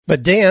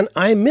But Dan,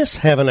 I miss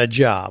having a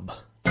job.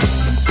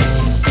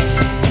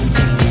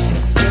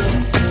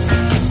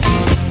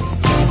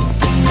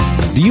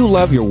 Do you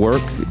love your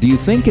work? Do you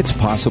think it's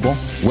possible?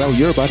 Well,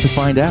 you're about to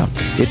find out.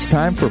 It's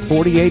time for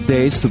 48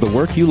 Days to the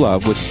Work You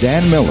Love with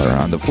Dan Miller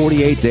on the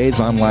 48 Days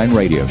Online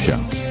Radio Show.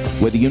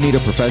 Whether you need a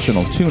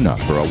professional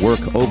tune-up or a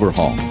work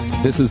overhaul,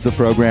 this is the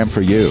program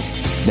for you.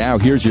 Now,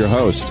 here's your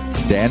host,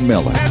 Dan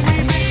Miller.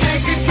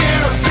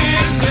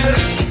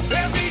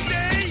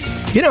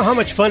 You know how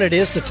much fun it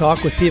is to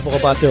talk with people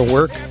about their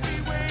work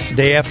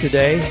day after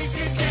day?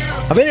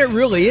 I mean, it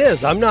really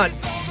is. I'm not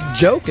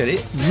joking.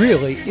 It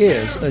really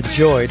is a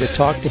joy to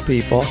talk to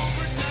people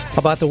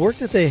about the work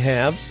that they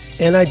have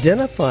and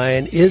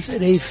identifying, is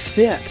it a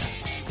fit?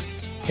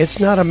 It's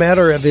not a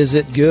matter of is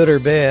it good or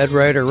bad,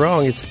 right or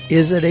wrong. It's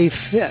is it a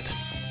fit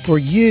for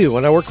you?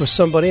 When I work with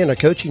somebody in a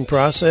coaching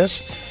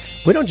process,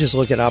 we don't just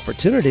look at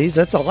opportunities.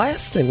 That's the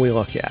last thing we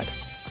look at.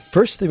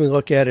 First thing we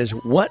look at is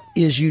what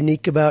is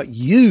unique about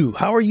you?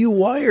 How are you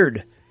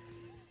wired?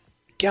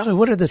 Golly,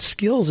 what are the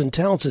skills and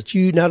talents that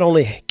you not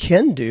only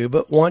can do,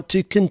 but want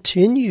to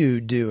continue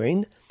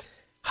doing?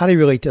 How do you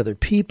relate to other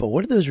people?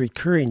 What are those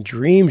recurring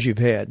dreams you've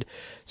had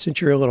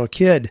since you're a little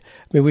kid?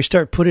 I mean, we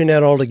start putting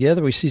that all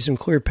together. We see some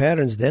clear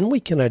patterns. Then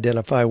we can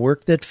identify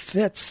work that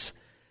fits.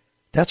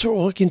 That's what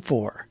we're looking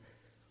for.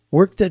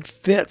 Work that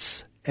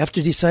fits.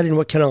 After deciding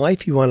what kind of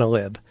life you want to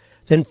live,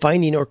 then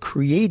finding or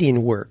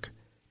creating work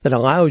that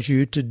allows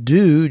you to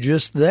do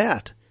just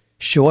that.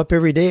 Show up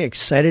every day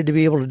excited to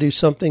be able to do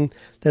something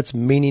that's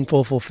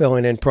meaningful,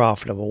 fulfilling, and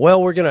profitable.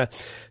 Well, we're going to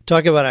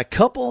talk about a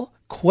couple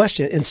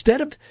questions.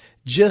 Instead of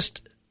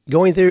just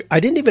going through,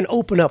 I didn't even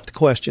open up the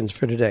questions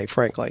for today,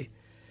 frankly,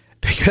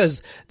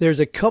 because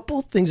there's a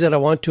couple things that I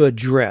want to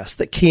address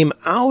that came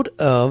out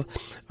of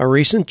a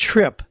recent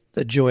trip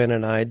that Joanne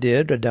and I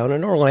did down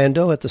in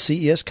Orlando at the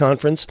CES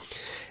conference.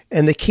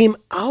 And they came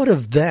out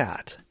of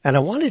that, and I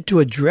wanted to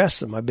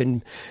address them. I've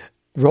been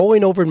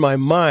rolling over in my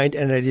mind,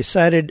 and I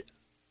decided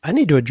I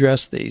need to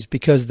address these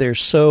because they're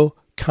so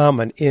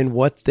common in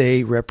what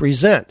they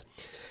represent.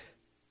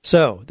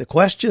 So the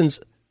questions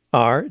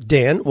are,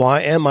 Dan, why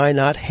am I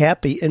not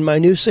happy in my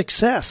new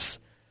success?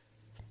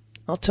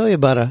 I'll tell you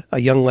about a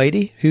young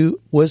lady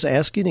who was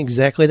asking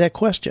exactly that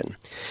question.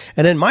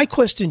 And then my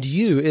question to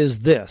you is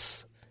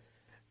this,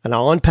 and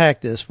I'll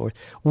unpack this for you.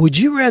 Would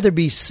you rather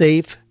be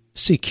safe,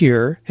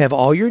 secure, have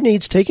all your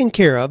needs taken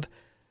care of,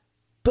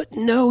 but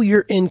know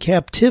you're in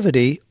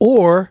captivity,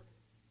 or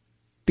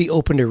be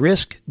open to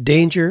risk,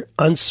 danger,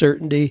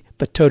 uncertainty,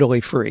 but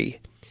totally free?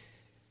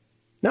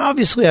 Now,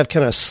 obviously, I've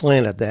kind of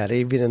slanted that,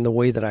 even in the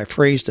way that I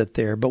phrased it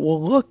there, but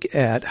we'll look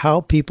at how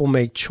people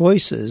make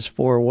choices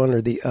for one or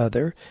the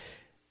other.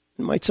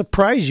 It might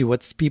surprise you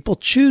what people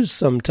choose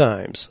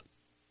sometimes.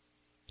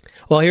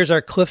 Well, here's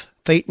our Cliff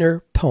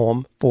Faitner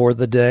poem for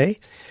the day.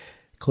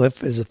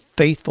 Cliff is a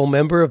faithful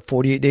member of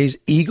 48 Days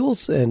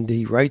Eagles, and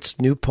he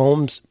writes new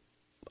poems,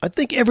 I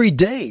think, every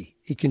day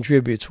he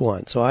contributes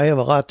one. So I have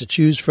a lot to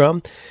choose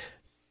from.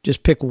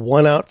 Just pick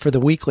one out for the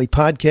weekly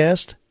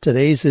podcast.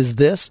 Today's is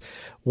this: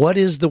 what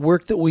is the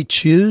work that we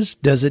choose?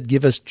 Does it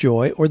give us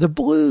joy or the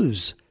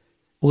blues?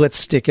 Will it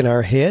stick in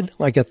our head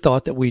like a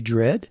thought that we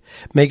dread?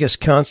 Make us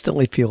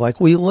constantly feel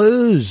like we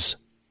lose?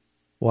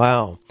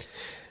 Wow.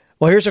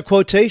 Well, here's a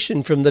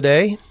quotation from the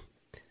day.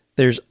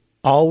 There's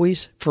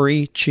always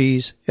free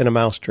cheese in a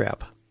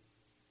mousetrap.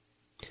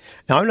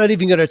 Now, I'm not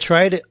even going to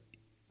try to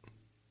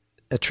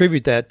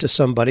attribute that to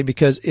somebody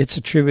because it's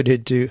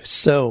attributed to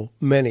so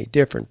many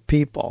different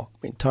people. I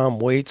mean, Tom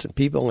Waits and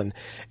people in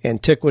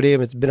antiquity.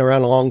 It's been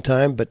around a long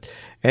time. But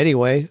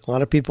anyway, a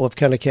lot of people have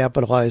kind of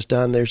capitalized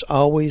on there's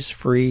always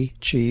free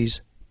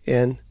cheese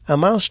in a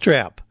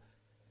mousetrap.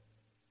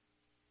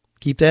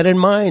 Keep that in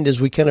mind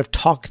as we kind of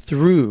talk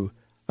through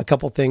a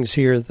couple things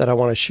here that I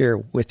want to share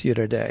with you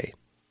today.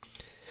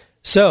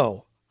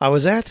 So I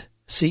was at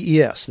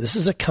CES. This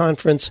is a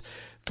conference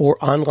for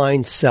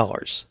online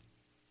sellers.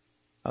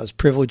 I was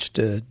privileged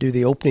to do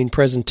the opening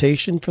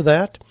presentation for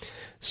that.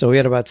 So we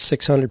had about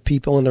 600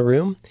 people in the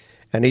room.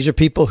 And these are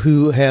people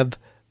who have,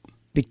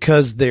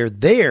 because they're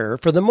there,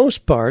 for the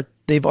most part,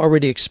 they've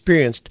already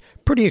experienced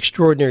pretty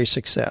extraordinary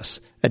success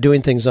at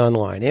doing things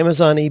online.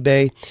 Amazon,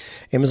 eBay,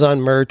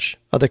 Amazon merch,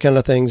 other kind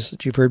of things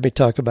that you've heard me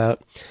talk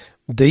about.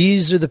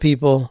 These are the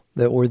people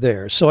that were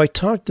there. So I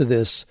talked to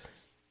this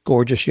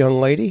gorgeous young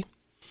lady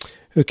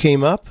who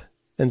came up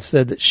and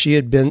said that she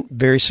had been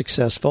very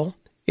successful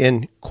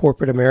in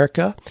corporate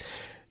America.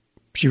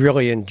 She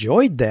really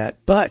enjoyed that,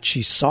 but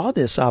she saw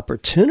this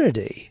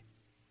opportunity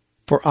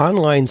for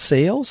online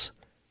sales.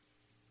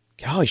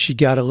 Golly, she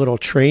got a little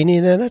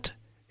training in it,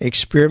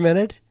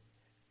 experimented,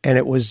 and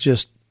it was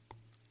just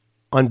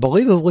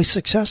unbelievably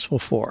successful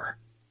for her.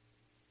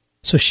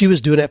 So she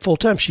was doing that full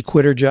time. She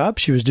quit her job.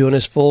 She was doing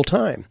this full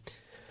time.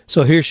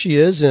 So here she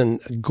is in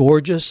a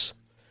gorgeous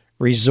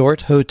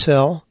resort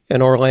hotel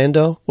in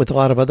Orlando with a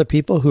lot of other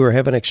people who are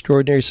having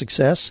extraordinary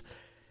success.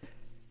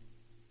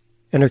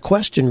 And her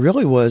question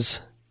really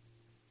was,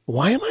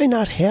 why am I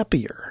not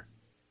happier?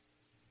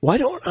 Why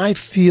don't I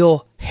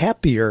feel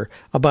happier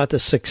about the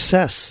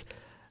success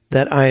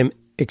that I'm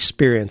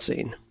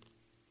experiencing.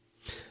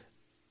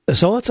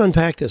 So let's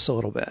unpack this a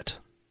little bit.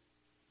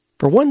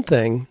 For one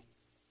thing,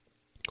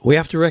 we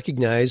have to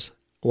recognize,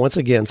 once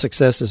again,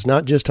 success is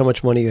not just how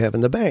much money you have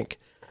in the bank.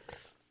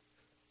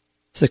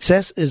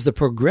 Success is the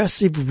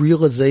progressive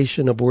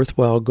realization of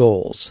worthwhile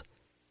goals.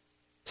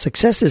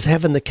 Success is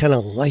having the kind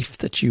of life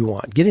that you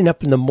want. Getting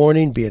up in the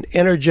morning, being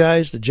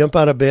energized to jump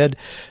out of bed,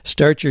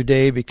 start your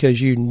day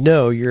because you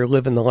know you're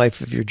living the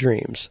life of your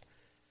dreams.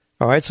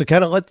 All right, so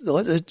kind of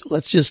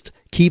let's just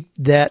keep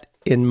that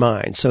in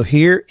mind. So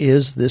here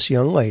is this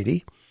young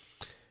lady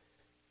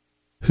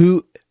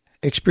who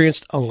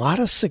experienced a lot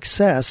of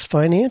success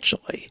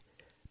financially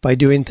by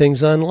doing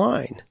things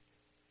online.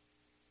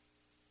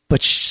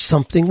 But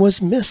something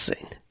was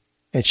missing,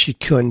 and she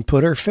couldn't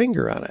put her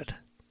finger on it.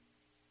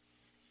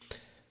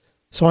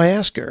 So I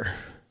asked her, her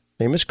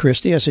name is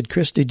Christy. I said,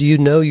 Christy, do you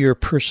know your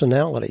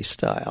personality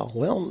style?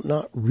 Well,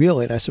 not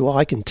really. And I said, well,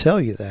 I can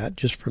tell you that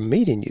just from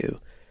meeting you.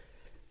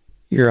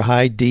 You're a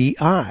high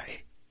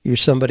DI. You're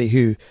somebody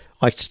who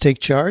likes to take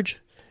charge,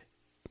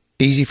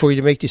 easy for you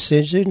to make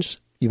decisions.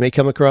 You may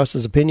come across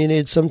as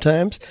opinionated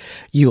sometimes.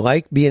 You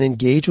like being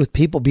engaged with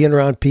people, being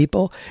around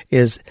people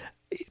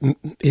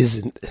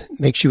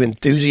makes you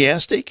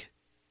enthusiastic.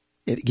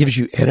 It gives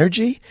you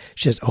energy.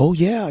 She says, oh,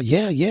 yeah,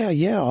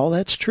 all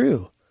that's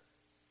true.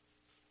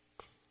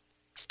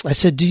 I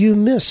said, do you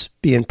miss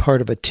being part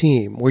of a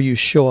team where you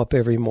show up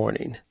every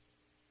morning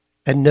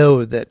and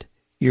know that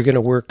you're going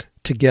to work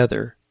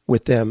together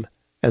with them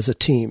as a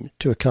team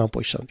to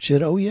accomplish something? She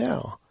said, oh,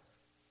 yeah.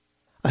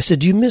 I said,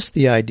 do you miss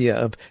the idea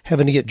of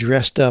having to get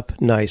dressed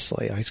up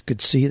nicely? I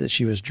could see that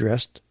she was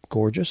dressed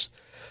gorgeous.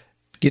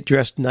 Get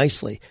dressed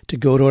nicely to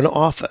go to an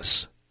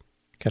office,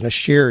 kind of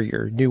share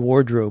your new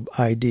wardrobe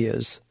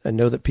ideas and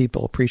know that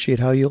people appreciate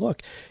how you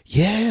look.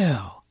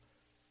 Yeah.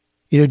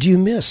 Do you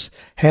miss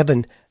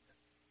having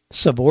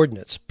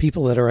subordinates,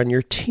 people that are on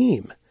your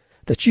team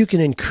that you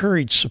can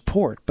encourage,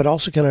 support, but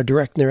also kind of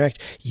direct their act?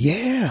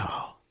 Yeah.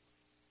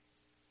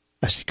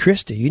 I said,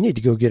 Christy, you need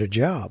to go get a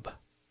job.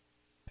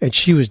 And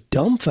she was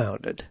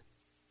dumbfounded.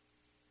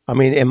 I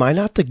mean, am I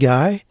not the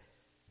guy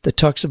that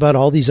talks about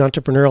all these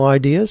entrepreneurial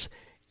ideas?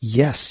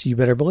 Yes, you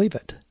better believe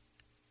it.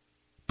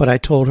 But I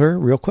told her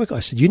real quick,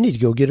 I said, you need to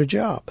go get a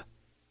job.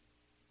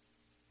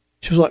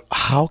 She was like,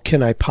 how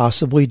can I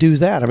possibly do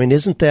that? I mean,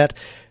 doesn't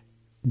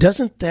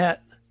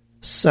that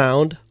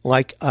sound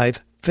like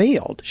I've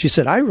failed? She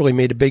said, I really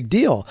made a big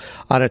deal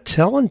out of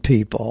telling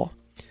people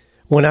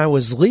when I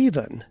was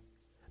leaving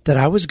that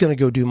I was going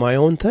to go do my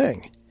own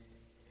thing.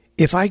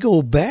 If I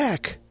go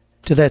back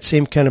to that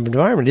same kind of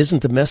environment,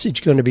 isn't the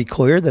message going to be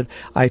clear that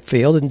I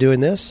failed in doing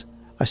this?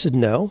 I said,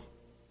 no,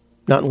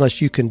 not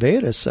unless you convey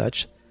it as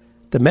such.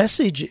 The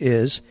message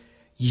is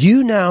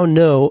you now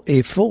know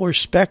a fuller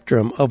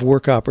spectrum of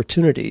work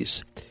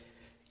opportunities.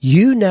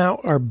 You now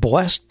are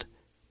blessed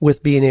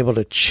with being able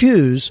to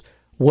choose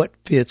what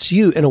fits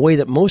you in a way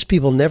that most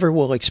people never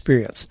will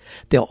experience.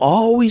 They'll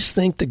always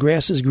think the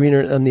grass is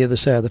greener on the other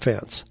side of the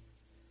fence.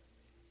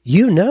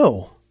 You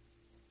know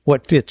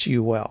what fits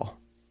you well.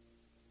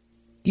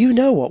 You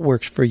know what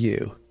works for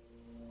you.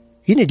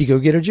 You need to go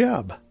get a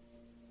job.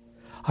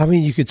 I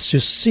mean, you could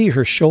just see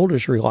her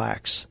shoulders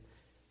relax.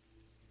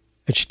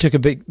 And she took a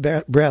big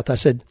breath. I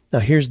said, now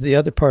here's the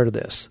other part of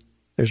this.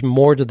 There's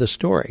more to the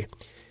story.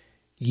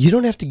 You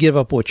don't have to give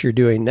up what you're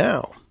doing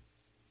now.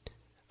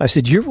 I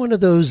said, you're one of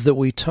those that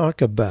we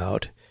talk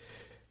about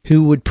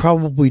who would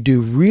probably do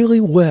really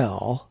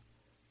well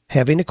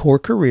having a core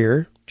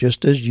career,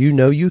 just as you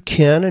know you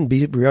can, and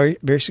be very,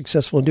 very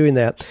successful in doing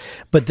that,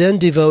 but then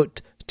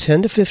devote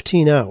 10 to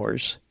 15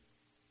 hours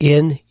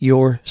in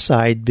your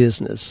side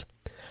business.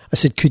 I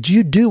said, could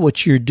you do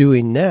what you're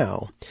doing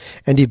now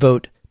and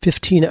devote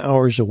 15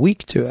 hours a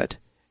week to it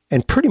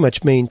and pretty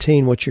much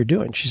maintain what you're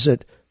doing? She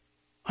said,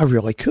 I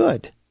really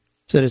could.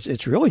 I said,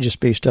 it's really just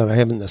based on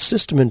having the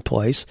system in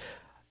place.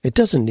 It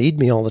doesn't need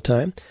me all the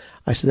time.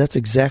 I said, that's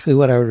exactly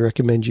what I would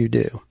recommend you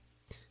do.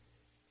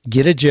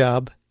 Get a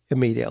job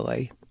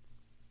immediately.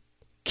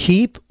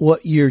 Keep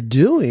what you're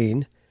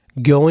doing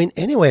going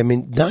anyway. I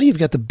mean, now you've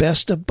got the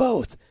best of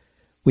both.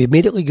 We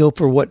immediately go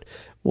for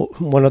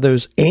one of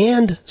those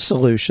and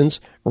solutions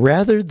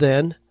rather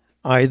than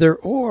either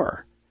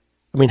or.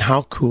 I mean,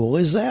 how cool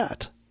is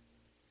that?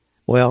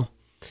 Well,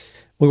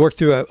 we worked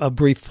through a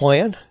brief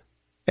plan,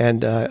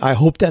 and I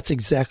hope that's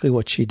exactly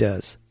what she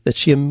does, that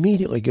she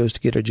immediately goes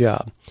to get a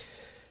job.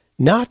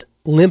 Not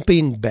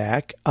limping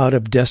back out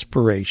of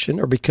desperation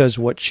or because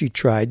what she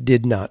tried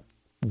did not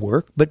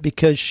work, but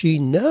because she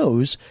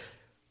knows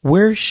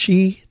where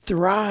she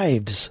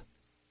thrives.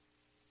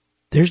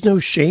 There's no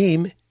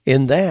shame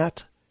in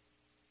that.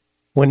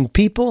 When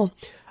people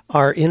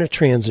are in a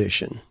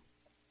transition,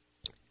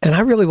 and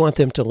I really want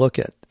them to look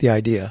at the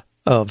idea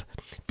of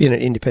being an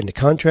independent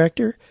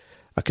contractor,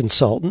 a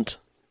consultant,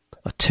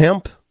 a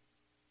temp,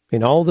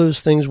 and all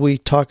those things we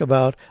talk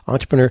about,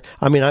 entrepreneur.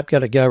 I mean, I've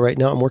got a guy right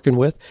now I'm working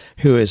with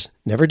who has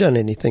never done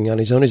anything on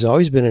his own. He's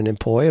always been an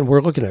employee, and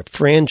we're looking at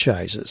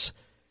franchises,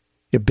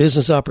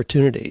 business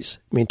opportunities.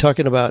 I mean,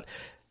 talking about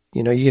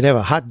You know, you can have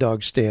a hot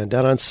dog stand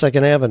down on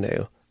 2nd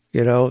Avenue.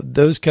 You know,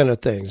 those kind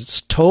of things.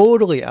 It's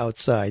totally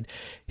outside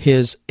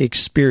his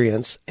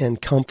experience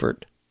and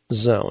comfort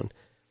zone.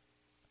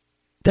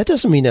 That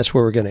doesn't mean that's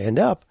where we're going to end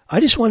up. I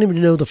just want him to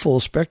know the full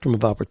spectrum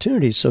of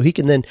opportunities so he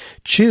can then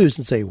choose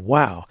and say,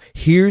 wow,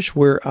 here's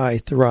where I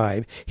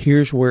thrive.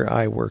 Here's where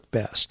I work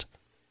best.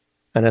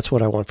 And that's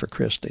what I want for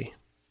Christy.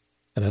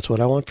 And that's what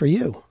I want for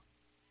you.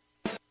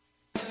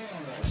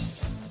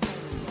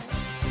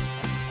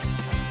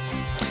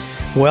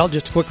 Well,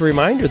 just a quick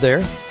reminder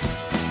there.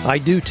 I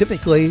do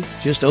typically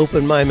just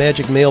open my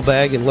magic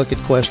mailbag and look at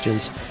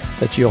questions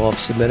that you all have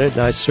submitted,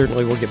 and I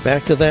certainly will get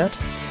back to that.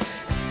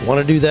 Want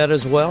to do that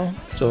as well?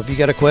 So if you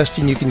got a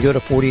question, you can go to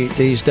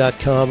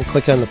 48days.com,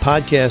 click on the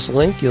podcast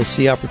link. You'll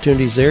see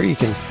opportunities there. You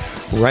can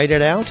write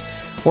it out.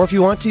 Or if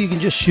you want to, you can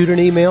just shoot an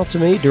email to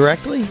me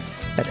directly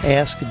at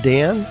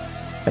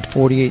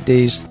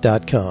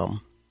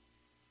askdan@48days.com.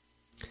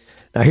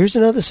 Now, here's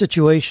another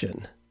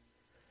situation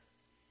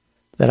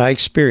that I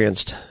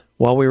experienced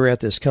while we were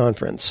at this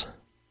conference.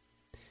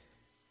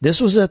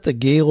 This was at the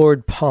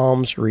Gaylord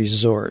Palms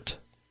Resort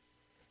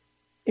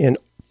in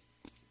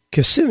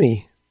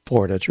Kissimmee,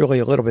 Florida. It's really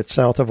a little bit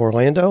south of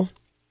Orlando,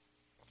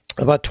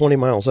 about 20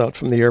 miles out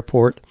from the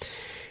airport.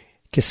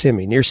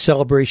 Kissimmee, near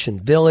Celebration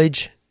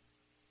Village,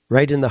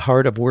 right in the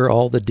heart of where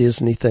all the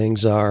Disney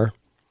things are,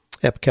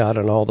 Epcot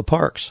and all the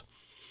parks.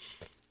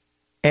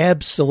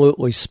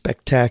 Absolutely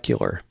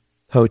spectacular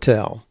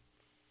hotel.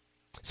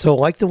 So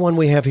like the one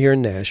we have here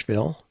in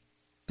Nashville,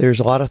 there's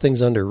a lot of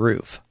things under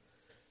roof.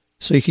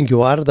 So you can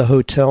go out of the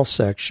hotel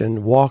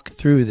section, walk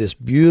through this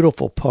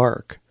beautiful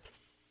park,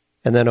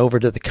 and then over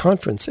to the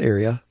conference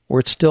area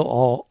where it's still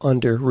all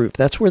under roof.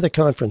 That's where the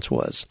conference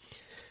was.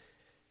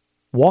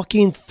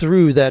 Walking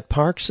through that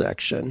park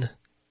section,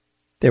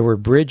 there were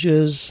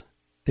bridges,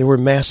 there were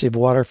massive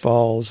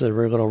waterfalls, there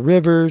were little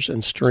rivers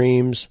and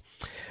streams,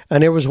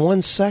 and there was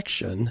one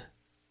section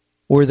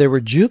where there were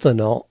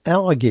juvenile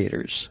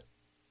alligators.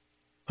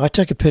 I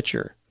took a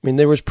picture. I mean,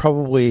 there was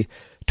probably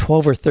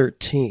 12 or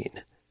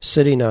 13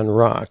 sitting on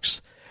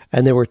rocks,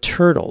 and there were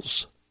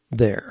turtles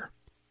there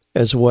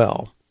as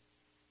well.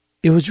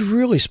 It was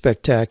really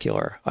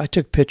spectacular. I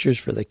took pictures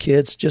for the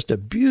kids. Just a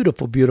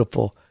beautiful,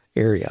 beautiful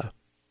area.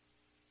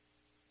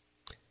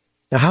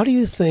 Now, how do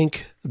you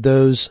think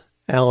those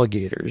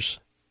alligators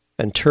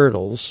and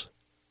turtles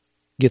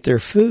get their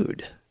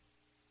food?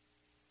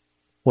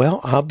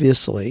 Well,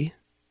 obviously,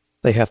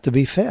 they have to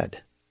be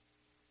fed.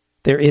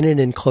 They're in an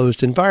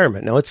enclosed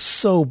environment. Now, it's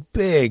so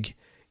big,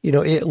 you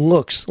know, it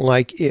looks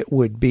like it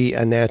would be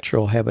a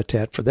natural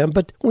habitat for them,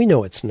 but we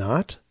know it's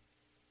not.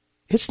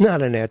 It's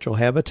not a natural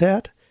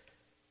habitat.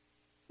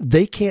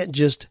 They can't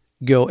just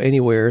go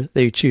anywhere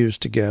they choose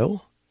to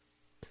go.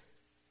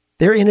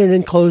 They're in an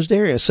enclosed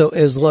area. So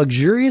as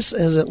luxurious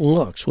as it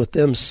looks with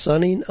them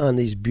sunning on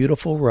these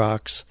beautiful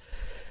rocks,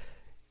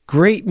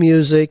 great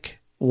music,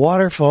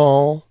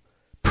 waterfall,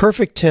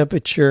 perfect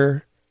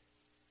temperature,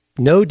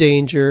 no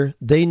danger.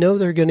 They know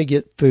they're going to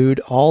get food,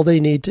 all they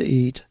need to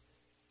eat.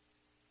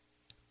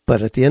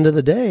 But at the end of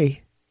the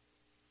day,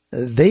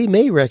 they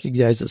may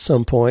recognize at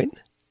some point,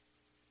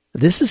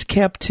 this is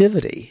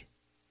captivity.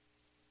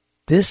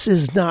 This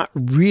is not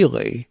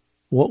really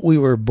what we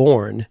were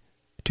born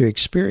to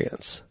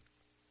experience.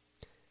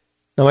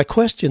 Now, my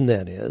question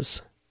then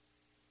is,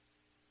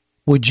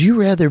 would you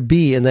rather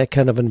be in that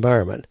kind of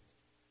environment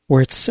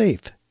where it's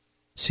safe,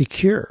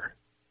 secure,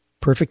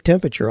 perfect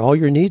temperature, all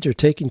your needs are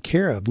taken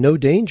care of, no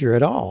danger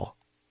at all,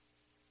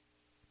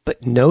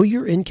 but know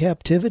you're in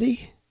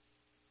captivity?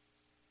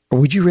 Or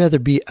would you rather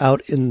be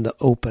out in the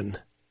open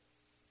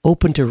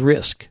to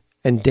risk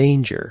and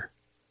danger,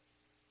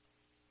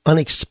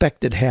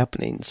 unexpected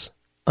happenings,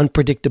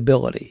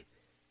 unpredictability,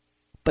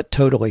 but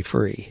totally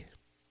free?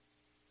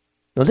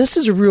 Now, this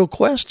is a real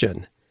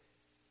question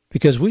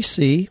because we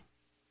see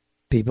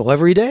people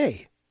every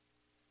day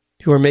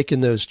who are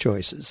making those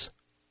choices.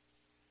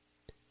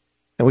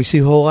 And we see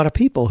a whole lot of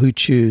people who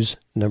choose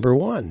number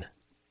one.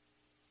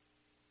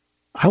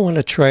 I want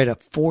to try to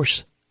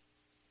force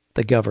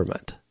the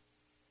government,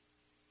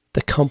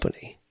 the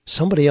company,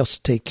 somebody else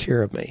to take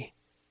care of me.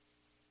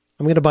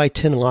 I'm going to buy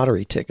 10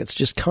 lottery tickets,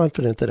 just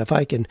confident that if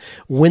I can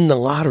win the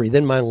lottery,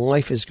 then my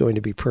life is going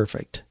to be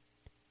perfect.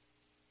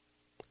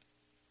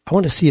 I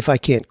want to see if I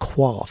can't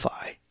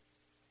qualify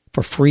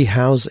for free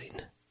housing,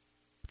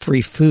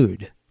 free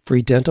food,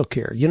 free dental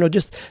care. You know,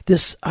 just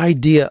this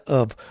idea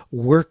of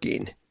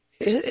working,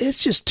 it's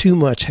just too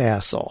much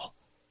hassle.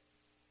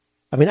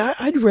 I mean,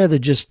 I'd rather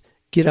just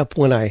get up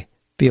when I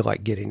feel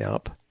like getting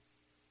up.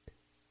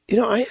 You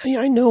know,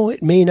 I know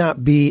it may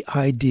not be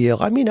ideal.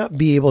 I may not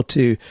be able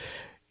to,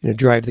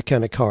 drive the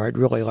kind of car I'd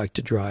really like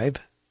to drive.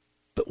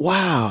 But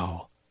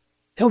wow,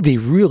 that would be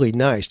really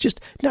nice. Just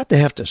not to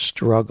have to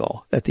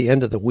struggle at the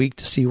end of the week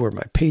to see where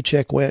my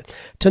paycheck went.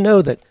 To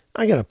know that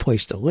I got a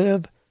place to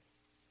live,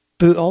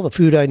 food, all the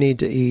food I need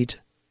to eat,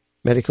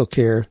 medical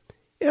care.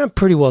 Yeah, I'm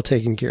pretty well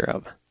taken care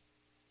of.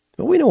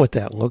 But we know what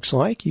that looks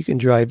like. You can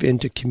drive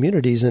into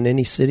communities in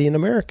any city in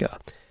America.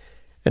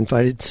 and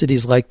find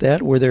cities like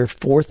that where they're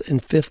fourth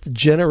and fifth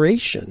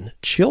generation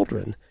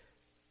children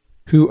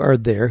who are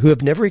there, who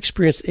have never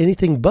experienced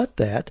anything but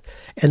that,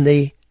 and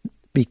they,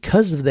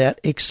 because of that,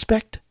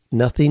 expect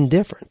nothing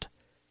different.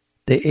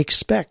 They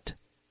expect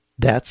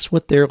that's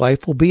what their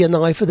life will be in the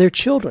life of their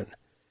children,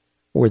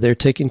 where they're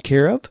taken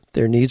care of,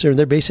 their needs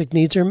their basic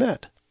needs are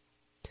met.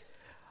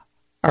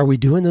 Are we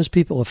doing those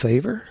people a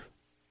favor?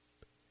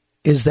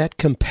 Is that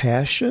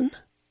compassion,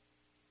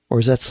 or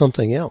is that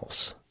something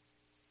else?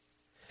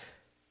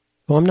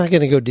 Well, I'm not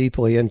going to go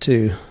deeply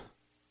into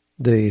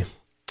the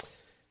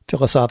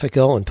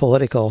philosophical and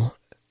political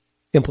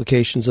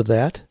implications of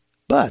that,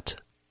 but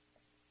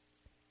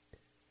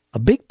a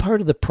big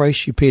part of the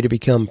price you pay to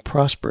become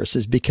prosperous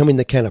is becoming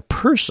the kind of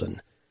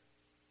person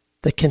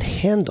that can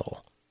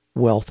handle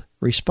wealth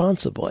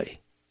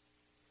responsibly.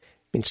 I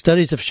mean,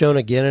 studies have shown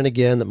again and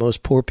again that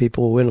most poor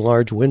people who win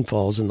large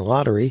windfalls in the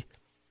lottery,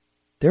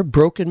 they're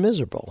broke and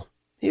miserable.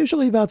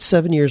 Usually about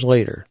 7 years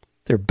later,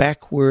 they're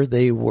back where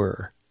they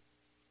were.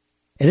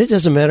 And it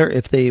doesn't matter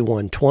if they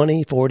won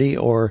 20, 40,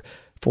 or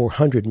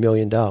 $400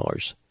 million.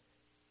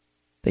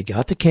 They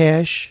got the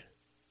cash,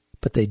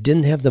 but they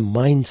didn't have the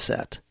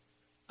mindset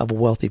of a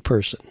wealthy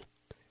person.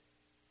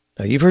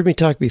 Now, you've heard me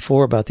talk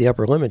before about the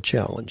upper limit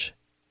challenge,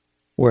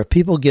 where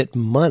people get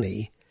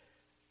money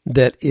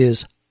that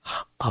is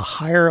a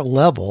higher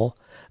level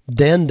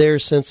than their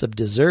sense of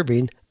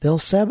deserving, they'll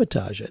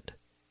sabotage it.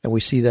 And we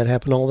see that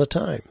happen all the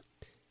time.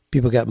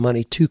 People got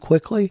money too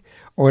quickly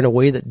or in a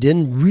way that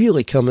didn't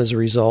really come as a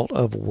result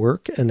of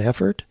work and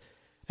effort,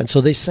 and so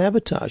they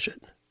sabotage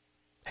it.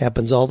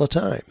 Happens all the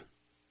time.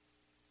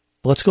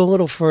 Let's go a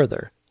little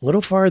farther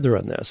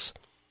on this.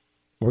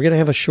 We're going to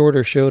have a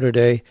shorter show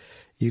today.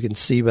 You can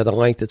see by the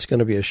length it's going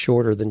to be a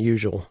shorter than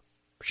usual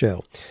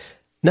show.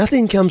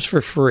 Nothing comes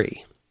for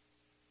free.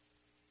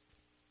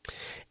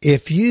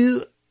 If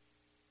you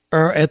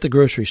are at the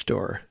grocery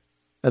store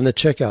and the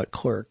checkout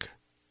clerk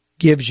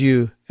gives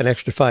you an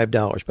extra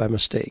 $5 by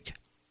mistake,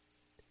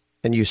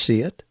 and you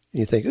see it, and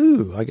you think,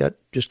 ooh, I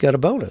just got a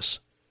bonus,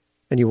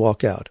 and you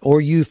walk out.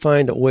 Or you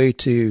find a way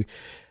to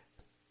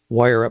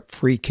wire up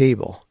free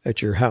cable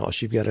at your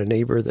house. You've got a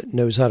neighbor that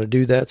knows how to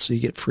do that, so you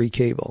get free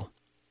cable.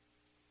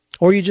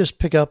 Or you just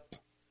pick up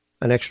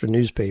an extra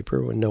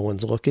newspaper when no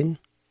one's looking.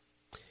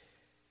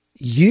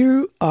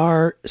 You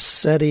are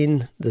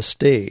setting the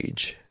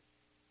stage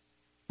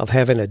of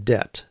having a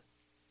debt.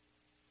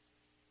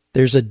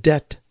 There's a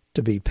debt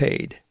to be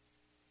paid.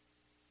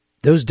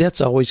 Those debts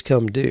always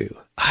come due.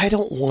 I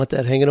don't want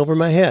that hanging over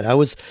my head. I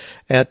was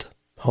at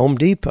Home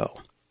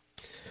Depot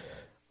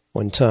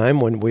one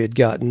time when we had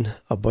gotten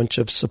a bunch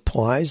of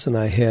supplies, and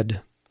I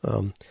had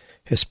a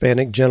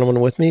Hispanic gentleman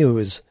with me who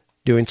was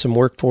doing some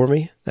work for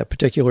me that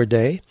particular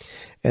day.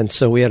 And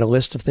so we had a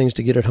list of things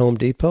to get at Home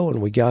Depot,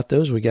 and we got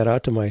those. We got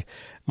out to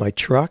my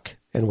truck,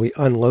 and we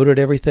unloaded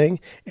everything.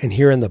 And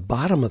here in the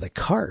bottom of the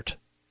cart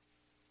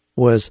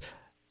was,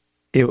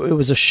 it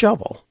was a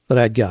shovel that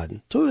I'd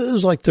gotten. So it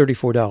was like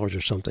 $34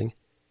 or something.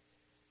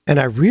 And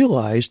I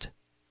realized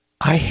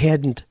I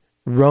hadn't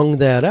rung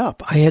that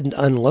up. I hadn't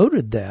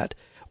unloaded that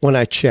when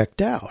I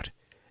checked out.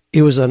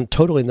 It was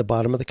totally in the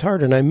bottom of the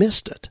cart, and I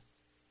missed it.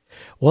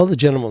 Well, the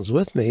gentleman was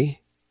with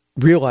me,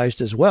 realized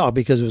as well,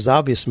 because it was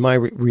obvious in my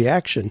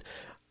reaction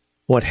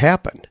what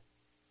happened.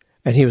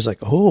 And he was like,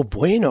 oh,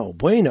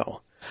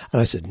 bueno.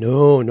 And I said,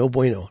 no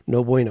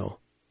bueno.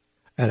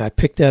 And I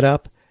picked that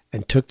up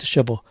and took the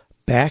shovel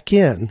back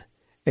in,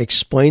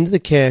 explained to the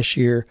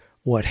cashier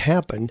what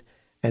happened,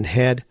 and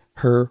had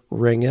her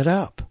ring it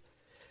up.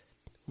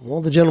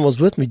 Well, the gentleman was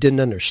with me didn't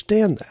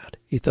understand that.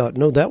 He thought,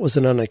 no, that was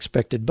an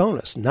unexpected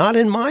bonus. Not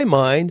in my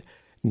mind.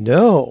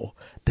 No,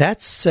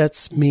 that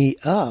sets me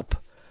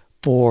up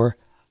for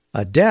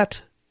a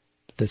debt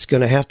that's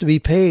going to have to be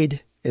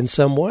paid in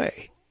some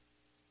way.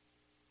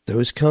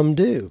 Those come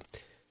due.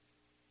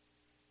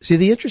 See,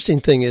 the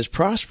interesting thing is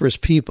prosperous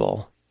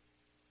people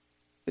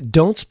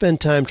don't spend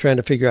time trying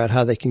to figure out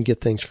how they can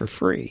get things for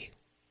free.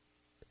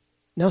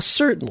 Now,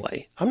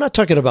 certainly, I'm not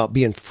talking about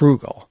being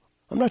frugal.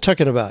 I'm not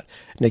talking about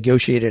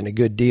negotiating a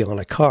good deal on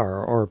a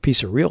car or a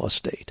piece of real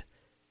estate.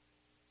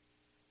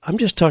 I'm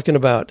just talking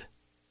about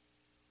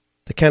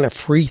the kind of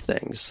free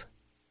things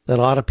that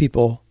a lot of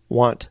people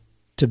want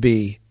to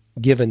be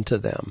given to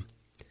them.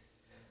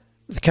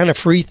 The kind of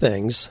free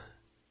things,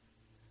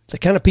 the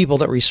kind of people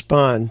that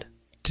respond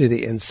to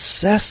the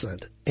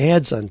incessant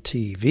ads on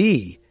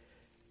TV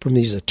from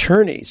these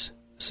attorneys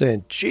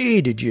saying,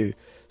 gee, did you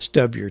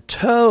stub your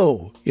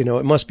toe? You know,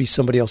 it must be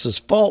somebody else's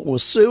fault. We'll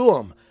sue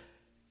them.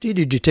 Gee,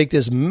 did you take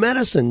this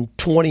medicine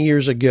 20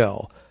 years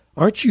ago?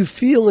 Aren't you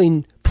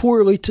feeling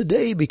poorly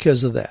today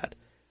because of that?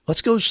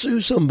 Let's go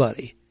sue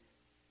somebody.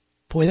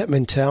 Boy, that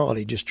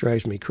mentality just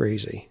drives me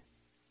crazy.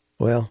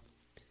 Well,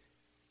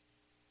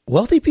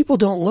 wealthy people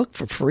don't look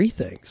for free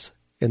things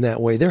in that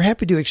way. They're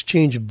happy to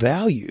exchange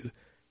value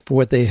for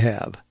what they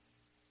have.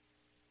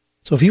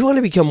 So if you want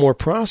to become more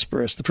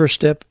prosperous, the first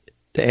step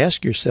to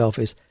ask yourself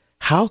is,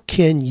 how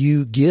can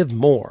you give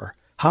more?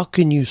 How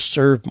can you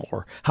serve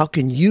more? How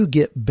can you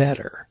get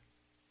better?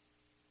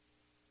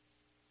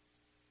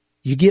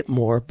 You get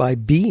more by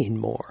being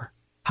more.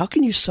 How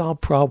can you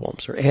solve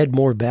problems or add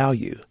more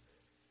value?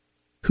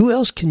 Who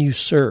else can you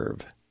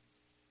serve?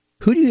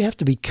 Who do you have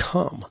to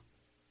become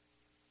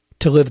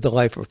to live the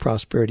life of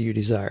prosperity you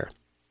desire?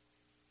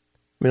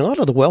 I mean, a lot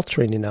of the wealth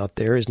training out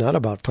there is not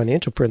about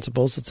financial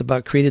principles. It's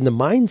about creating the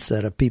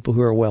mindset of people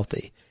who are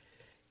wealthy.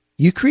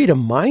 You create a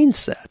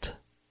mindset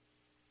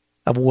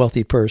of a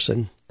wealthy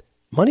person,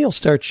 money will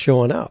start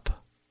showing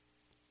up.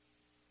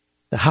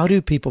 Now, how do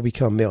people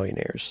become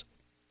millionaires?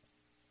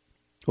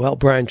 Well,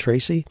 Brian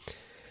Tracy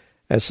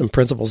has some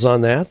principles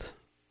on that.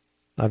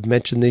 I've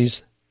mentioned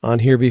these on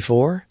here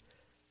before.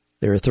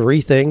 There are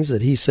 3 things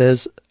that he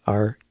says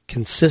are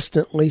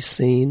consistently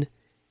seen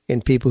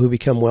in people who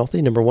become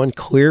wealthy. Number 1,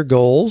 clear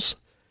goals.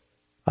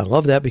 I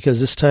love that because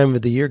this time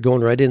of the year,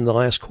 going right into the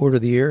last quarter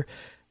of the year,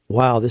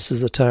 wow, this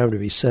is the time to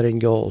be setting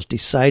goals,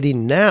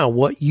 deciding now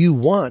what you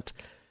want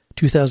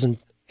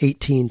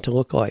 2018 to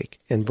look like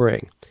and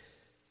bring.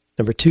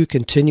 Number 2,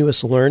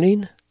 continuous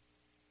learning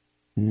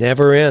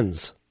never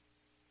ends.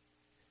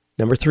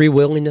 Number 3,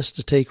 willingness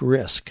to take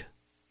risk.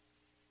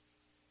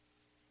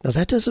 Now,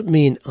 that doesn't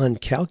mean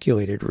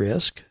uncalculated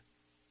risk.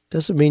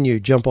 Doesn't mean you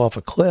jump off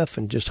a cliff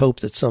and just hope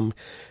that some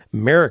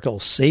miracle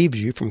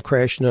saves you from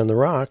crashing on the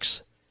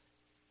rocks.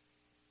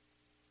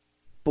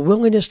 But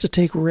willingness to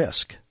take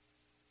risk.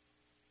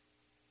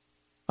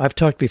 I've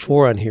talked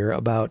before on here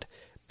about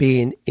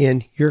being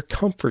in your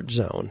comfort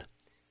zone.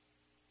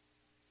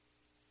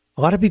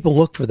 A lot of people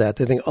look for that.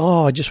 They think,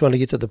 oh, I just want to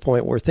get to the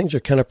point where things are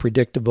kind of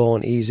predictable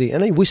and easy.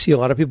 And we see a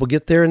lot of people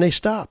get there and they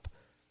stop.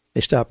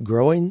 They stop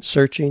growing,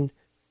 searching,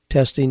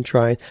 testing,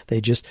 trying.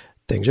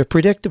 Things are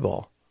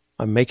predictable.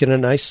 I'm making a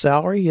nice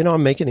salary.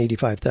 I'm making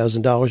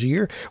 $85,000 a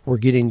year. We're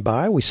getting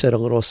by. We set a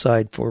little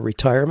aside for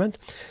retirement.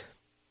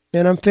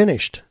 And I'm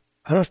finished.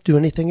 I don't have to do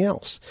anything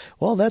else.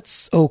 Well,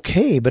 that's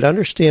okay, but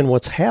understand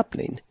what's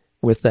happening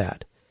with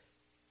that.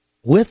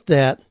 With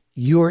that,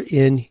 you're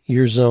in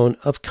your zone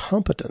of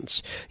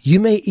competence. You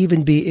may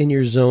even be in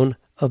your zone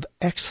of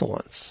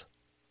excellence.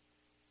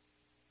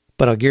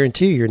 But I'll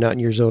guarantee you're not in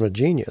your zone of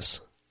genius.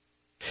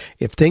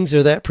 If things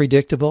are that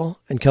predictable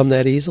and come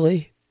that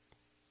easily,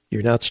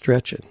 you're not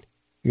stretching.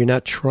 You're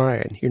not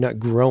trying. You're not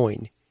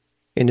growing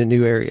into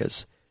new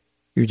areas.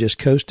 You're just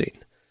coasting.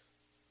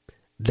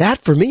 That,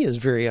 for me, is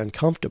very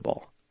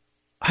uncomfortable.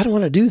 I don't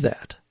want to do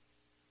that.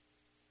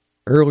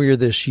 Earlier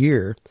this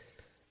year,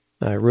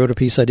 I wrote a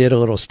piece, I did a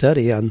little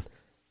study on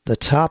the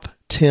top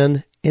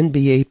 10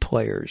 NBA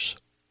players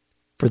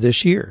for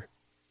this year,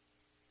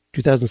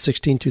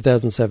 2016,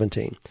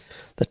 2017.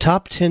 The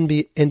top 10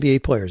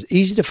 NBA players.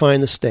 Easy to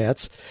find the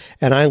stats,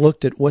 and I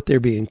looked at what they're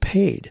being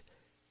paid.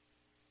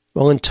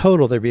 Well, in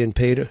total, they're being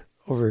paid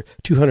over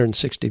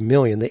 $260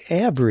 million. The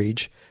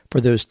average for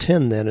those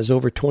 10 then is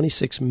over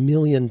 $26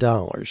 million.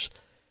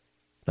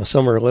 Now,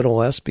 some are a little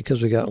less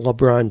because we got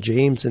LeBron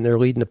James in there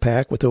leading the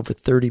pack with over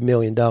 $30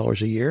 million a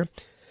year.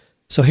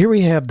 So here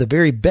we have the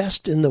very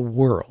best in the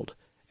world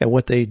at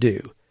what they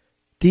do.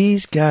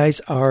 These guys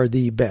are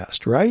the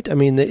best, right? I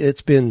mean,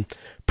 it's been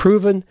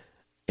proven.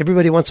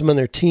 Everybody wants them on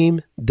their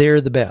team.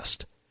 They're the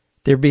best.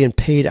 They're being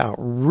paid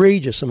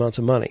outrageous amounts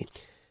of money.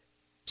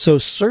 So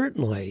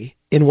certainly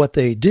in what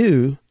they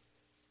do,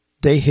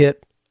 they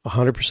hit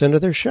 100%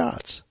 of their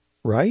shots,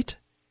 right?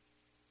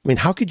 I mean,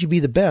 how could you be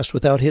the best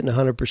without hitting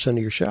 100% of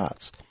your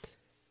shots?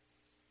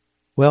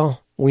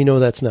 Well, we know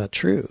that's not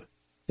true.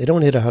 They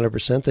don't hit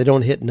 100%. They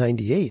don't hit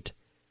 98.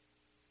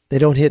 They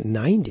don't hit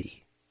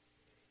 90.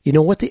 You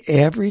know what the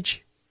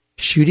average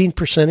shooting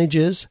percentage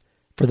is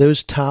for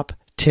those top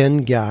 10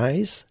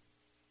 guys?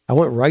 I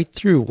went right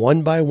through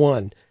one by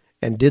one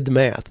and did the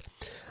math.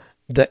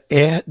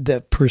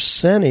 The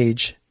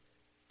percentage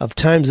of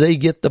times they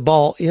get the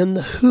ball in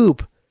the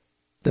hoop,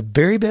 the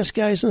very best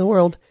guys in the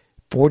world,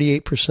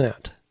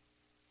 48%.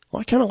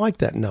 Well, I kind of like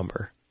that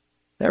number.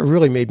 That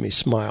really made me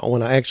smile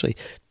when I actually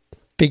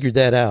figured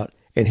that out.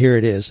 And here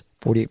it is,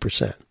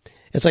 48%.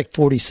 It's like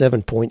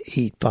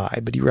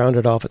 47.85, but you round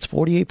it off, it's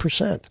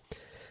 48%.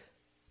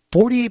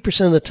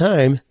 48% of the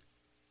time,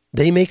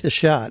 they make the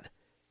shot.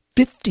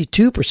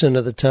 52%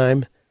 of the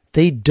time,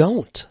 they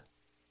don't.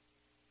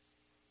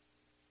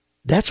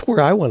 That's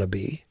where I want to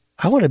be.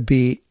 I want to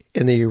be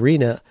in the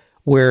arena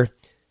where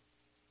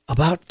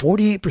about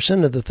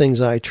 48% of the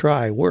things I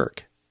try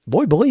work.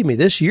 Boy, believe me,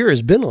 this year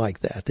has been like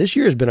that. This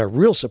year has been a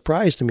real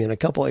surprise to me in a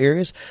couple of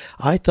areas.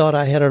 I thought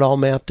I had it all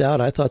mapped out.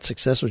 I thought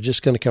success was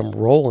just going to come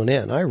rolling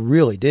in. I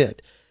really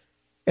did.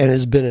 And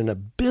it's been an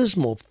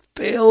abysmal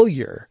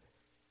failure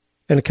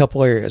in a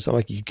couple of areas. I'm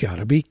like, you got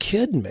to be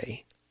kidding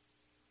me.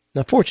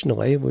 Now,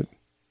 fortunately,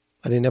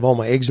 I didn't have all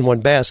my eggs in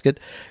one basket.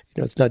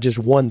 It's not just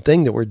one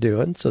thing that we're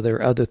doing. So there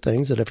are other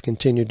things that have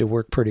continued to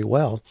work pretty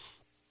well.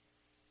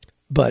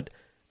 But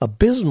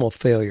abysmal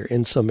failure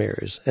in some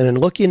areas. And in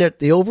looking at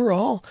the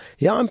overall,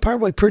 I'm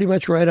probably pretty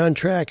much right on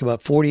track.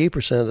 About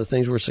 48% of the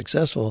things were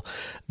successful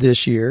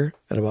this year,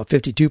 and about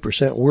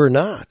 52% were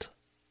not.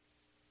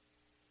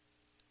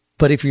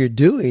 But if you're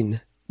doing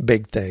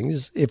big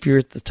things, if you're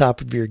at the top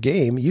of your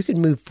game, you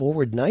can move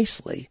forward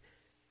nicely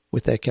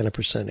with that kind of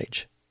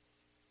percentage.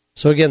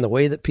 So again, the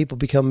way that people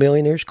become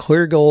millionaires,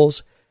 clear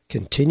goals,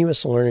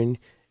 continuous learning,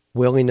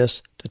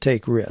 willingness to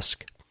take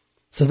risk.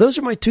 So those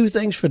are my 2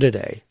 things for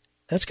today.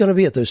 That's going to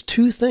be it. Those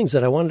 2 things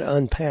that I wanted to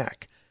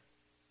unpack.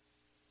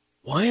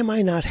 Why am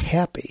I not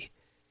happy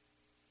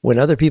when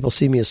other people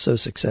see me as so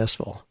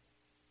successful?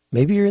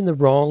 Maybe you're in the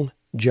wrong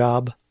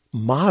job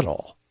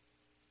model.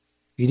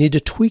 You need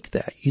to tweak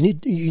that. You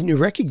need to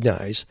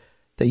recognize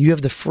that you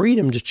have the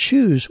freedom to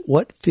choose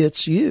what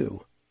fits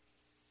you.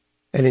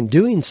 And in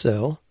doing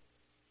so,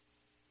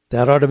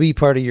 that ought to be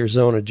part of your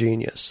zone of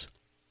genius.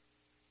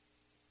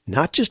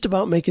 Not just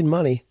about making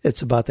money,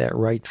 it's about that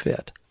right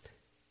fit.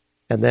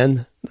 And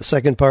then the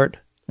second part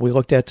we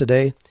looked at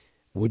today,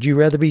 would you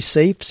rather be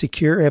safe,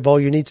 secure, have all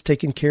your needs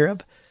taken care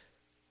of,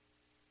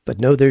 but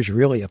know there's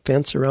really a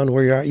fence around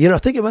where you are? You know,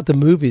 think about the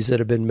movies that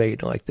have been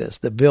made like this,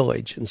 The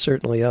Village and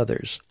certainly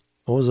others.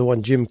 What was the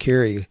one, Jim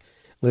Carrey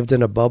lived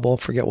in a bubble?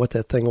 Forget what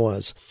that thing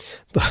was.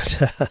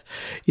 But,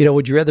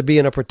 would you rather be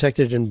in a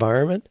protected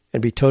environment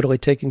and be totally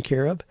taken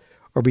care of,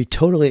 or be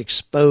totally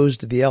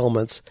exposed to the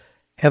elements,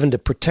 having to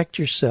protect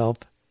yourself,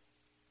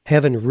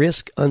 having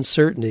risk,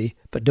 uncertainty,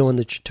 but knowing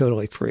that you're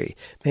totally free?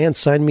 Man,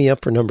 sign me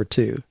up for number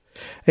 2.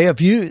 Hey,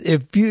 if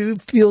you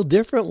feel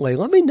differently,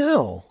 let me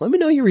know. Let me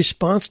know your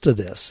response to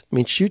this. I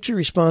mean, shoot your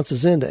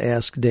responses in to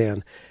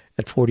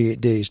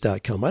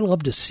AskDan@48days.com. I'd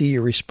love to see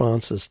your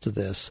responses to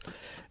this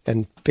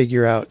and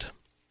figure out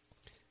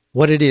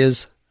what it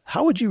is.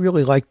 How would you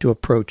really like to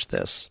approach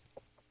this?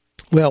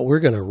 Well, we're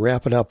going to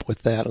wrap it up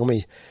with that. Let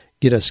me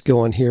get us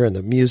going here in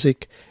the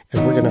music,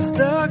 and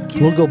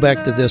we'll go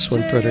back to this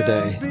one for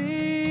today.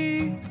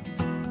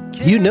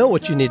 You know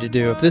what you need to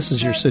do if this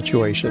is your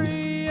situation.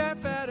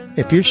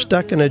 If you're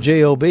stuck in a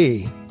job,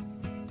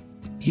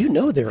 you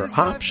know there are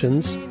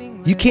options.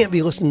 You can't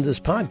be listening to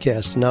this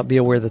podcast and not be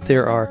aware that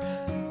there are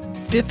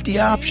 50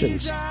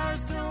 options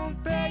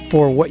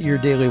for what your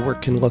daily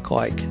work can look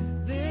like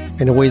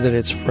in a way that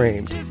it's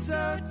framed.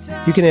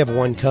 You can have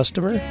 1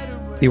 customer,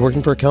 be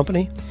working for a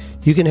company.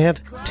 You can have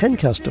 10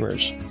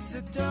 customers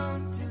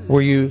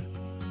where you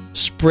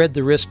spread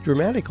the risk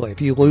dramatically.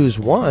 If you lose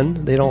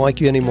 1, they don't like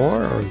you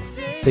anymore, or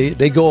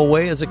they go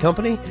away as a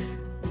company,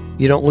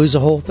 you don't lose the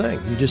whole thing.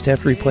 You just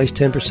have to replace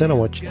 10% of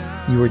what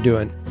you were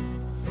doing.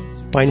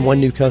 Find 1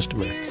 new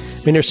customer.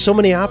 I mean, there's so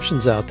many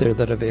options out there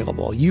that are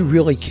available. You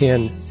really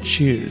can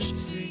choose.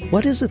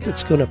 What is it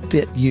that's going to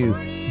fit you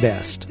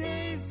best?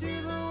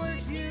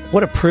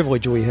 What a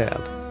privilege we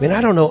have. I mean,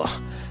 I don't know.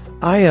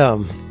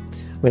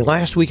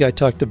 Last week I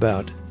talked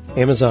about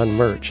Amazon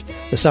merch,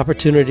 this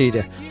opportunity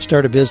to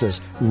start a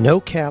business. No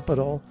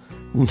capital,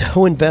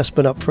 no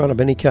investment up front of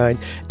any kind.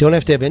 Don't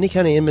have to have any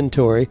kind of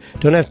inventory.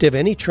 Don't have to have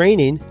any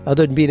training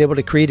other than being able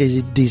to create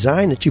a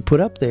design that you put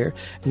up there.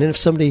 And then if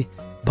somebody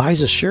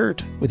buys a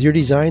shirt with your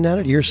design on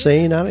it, your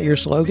saying on it, your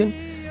slogan,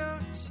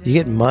 you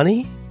get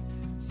money.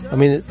 I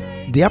mean,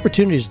 the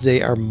opportunities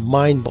today are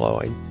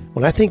mind-blowing.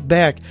 When I think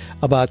back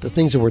about the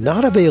things that were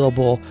not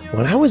available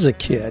when I was a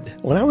kid,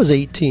 when I was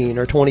 18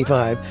 or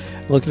 25,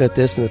 looking at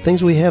this, and the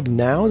things we have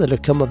now that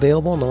have come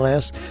available in the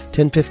last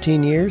 10,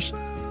 15 years,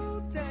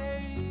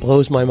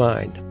 blows my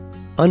mind.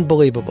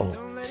 Unbelievable.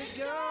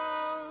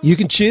 You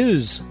can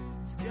choose,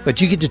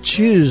 but you get to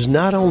choose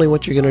not only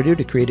what you're going to do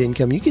to create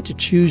income, you get to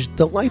choose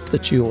the life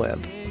that you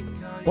live.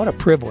 What a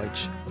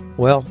privilege.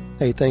 Well,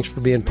 hey, thanks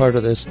for being part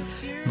of this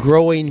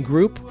growing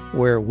group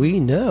where we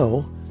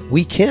know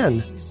we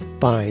can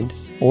find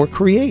or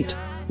create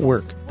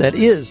work that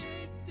is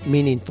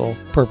meaningful,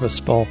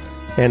 purposeful,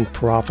 and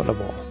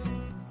profitable.